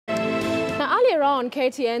Earlier on,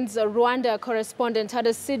 KTN's Rwanda correspondent had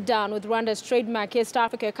a sit-down with Rwanda's Trademark East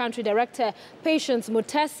Africa Country Director, Patience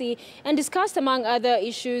Mutesi, and discussed, among other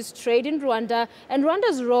issues, trade in Rwanda and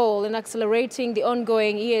Rwanda's role in accelerating the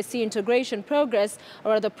ongoing EAC integration progress,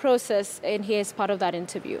 or the process, and here's part of that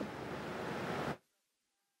interview.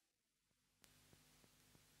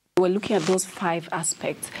 We're looking at those 5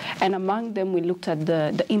 aspects, and among them we looked at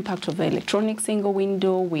the impact of the electronic single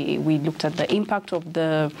window, we looked at the impact of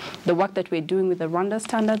the work that we're doing with the Rwanda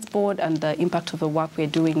Standards Board, and the impact of the work we're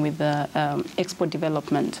doing with the export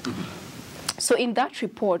development. So in that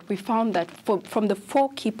report, we found that from the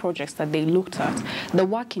 4 key projects that they looked at, the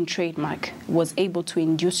work in trademark was able to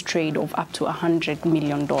induce trade of up to $100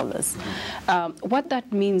 million. What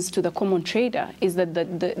that means to the common trader is that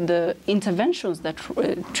the interventions that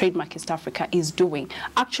Trademark East Africa is doing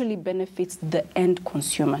actually benefits the end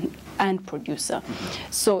consumer and producer.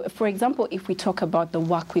 So, for example, if we talk about the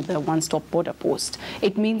work with the one-stop border post,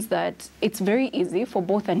 it means that it's very easy for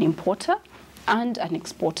both an importer and an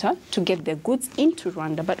exporter to get their goods into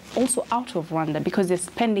Rwanda, but also out of Rwanda, because they're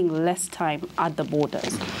spending less time at the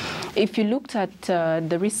borders. If you looked at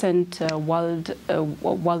the recent World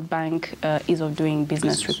Bank Ease of Doing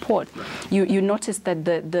Business report, you noticed that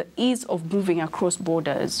the ease of moving across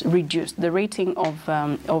borders reduced. The rating of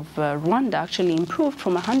Rwanda actually improved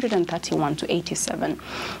from 131 to 87.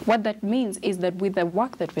 What that means is that with the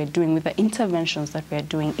work that we're doing, with the interventions that we're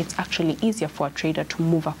doing, it's actually easier for a trader to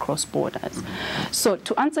move across borders. So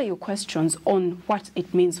to answer your questions on what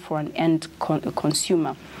it means for an end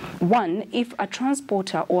consumer, one, if a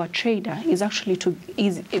transporter or a trader is actually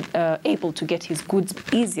able to get his goods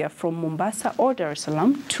easier from Mombasa or Dar es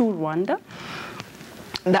Salaam to Rwanda,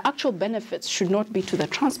 the actual benefits should not be to the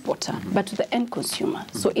transporter, but to the end consumer.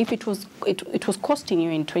 So if it was costing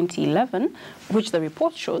you in 2011, which the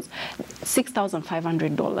report shows,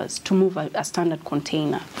 $6,500 to move a standard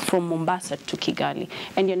container from Mombasa to Kigali,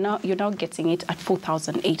 and you're now getting it at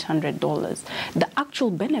 $4,800. The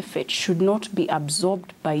actual benefit should not be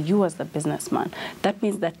absorbed by you as the businessman. That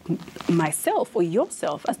means that myself or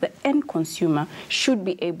yourself as the end consumer should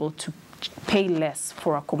be able to pay less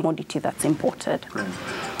for a commodity that's imported.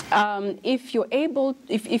 If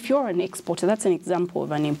you're an exporter, that's an example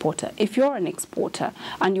of an importer. If you're an exporter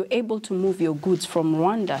and you're able to move your goods from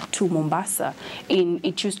Rwanda to Mombasa,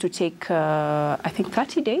 it used to take, I think,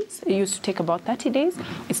 30 days. It used to take about 30 days.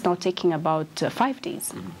 It's now taking about 5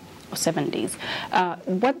 days. Or 7 days.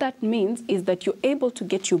 What that means is that you're able to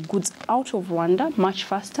get your goods out of Rwanda much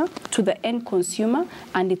faster to the end consumer,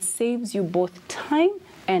 and it saves you both time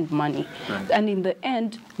and money. And in the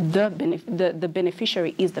end, the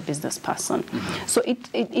beneficiary is the business person. So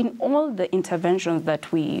in all the interventions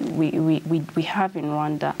that we have in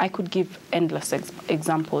Rwanda, I could give endless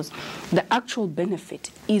examples. The actual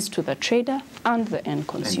benefit is to the trader and the end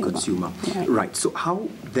consumer. Yeah. Right. So how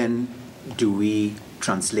then do we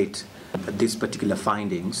translate these particular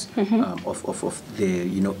findings of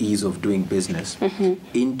the ease of doing business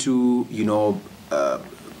into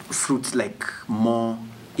fruits like more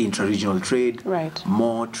intra-regional trade,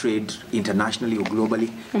 more trade internationally or globally?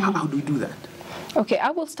 How do we do that? Okay, I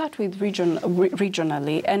will start with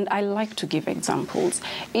regionally, and I like to give examples.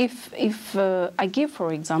 If I give,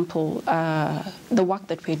 for example, the work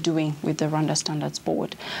that we're doing with the Rwanda Standards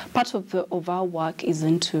Board, part of our work is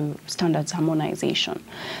into standards harmonization.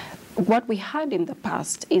 What we had in the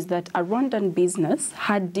past is that a Rwandan business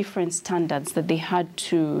had different standards that they had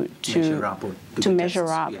to measure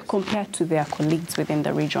up compared to their colleagues within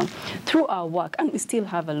the region. Through our work, and we still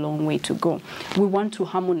have a long way to go, we want to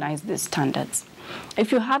harmonize these standards.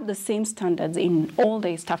 If you have the same standards in all the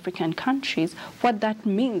East African countries, what that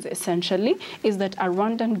means essentially is that a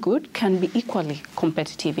Rwandan good can be equally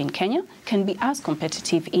competitive in Kenya, can be as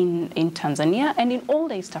competitive in Tanzania, and in all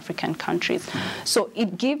the East African countries. So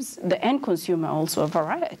it gives the end consumer also a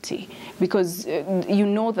variety, because you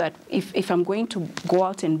know that if I'm going to go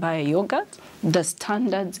out and buy a yogurt, the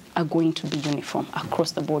standards are going to be uniform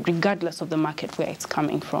across the board, regardless of the market where it's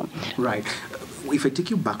coming from. Right. If I take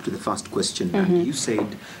you back to the first question, and you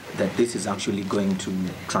said that this is actually going to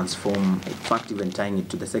transform, in fact, even tying it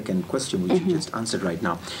to the second question, which you just answered right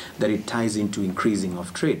now, that it ties into increasing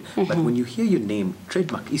of trade. But when you hear your name,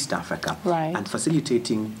 Trademark East Africa, and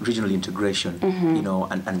facilitating regional integration,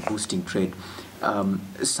 and boosting trade,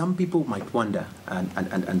 Some people might wonder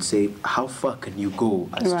and say, how far can you go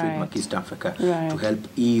as Trademark East Africa to help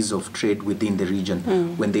ease of trade within the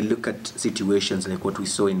region when they look at situations like what we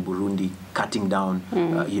saw in Burundi, cutting down,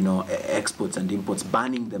 exports and imports,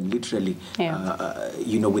 banning them literally,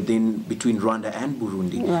 between Rwanda and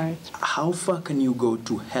Burundi. Right. How far can you go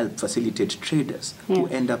to help facilitate traders who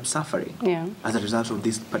end up suffering as a result of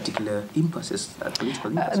these particular impasses,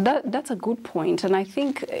 political impasses? That's a good point, and I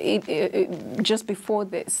think just before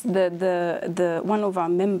this, one of our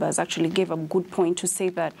members actually gave a good point to say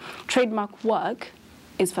that trademark work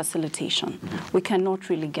is facilitation. We cannot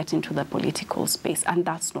really get into the political space, and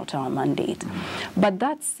that's not our mandate. But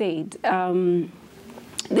that said,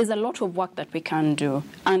 there's a lot of work that we can do,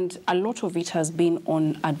 and a lot of it has been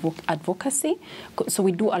on advocacy. So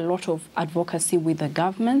we do a lot of advocacy with the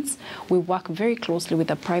governments. We work very closely with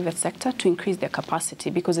the private sector to increase their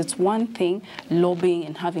capacity, because it's one thing lobbying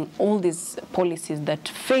and having all these policies that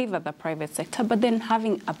favor the private sector, but then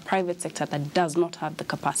having a private sector that does not have the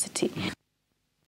capacity.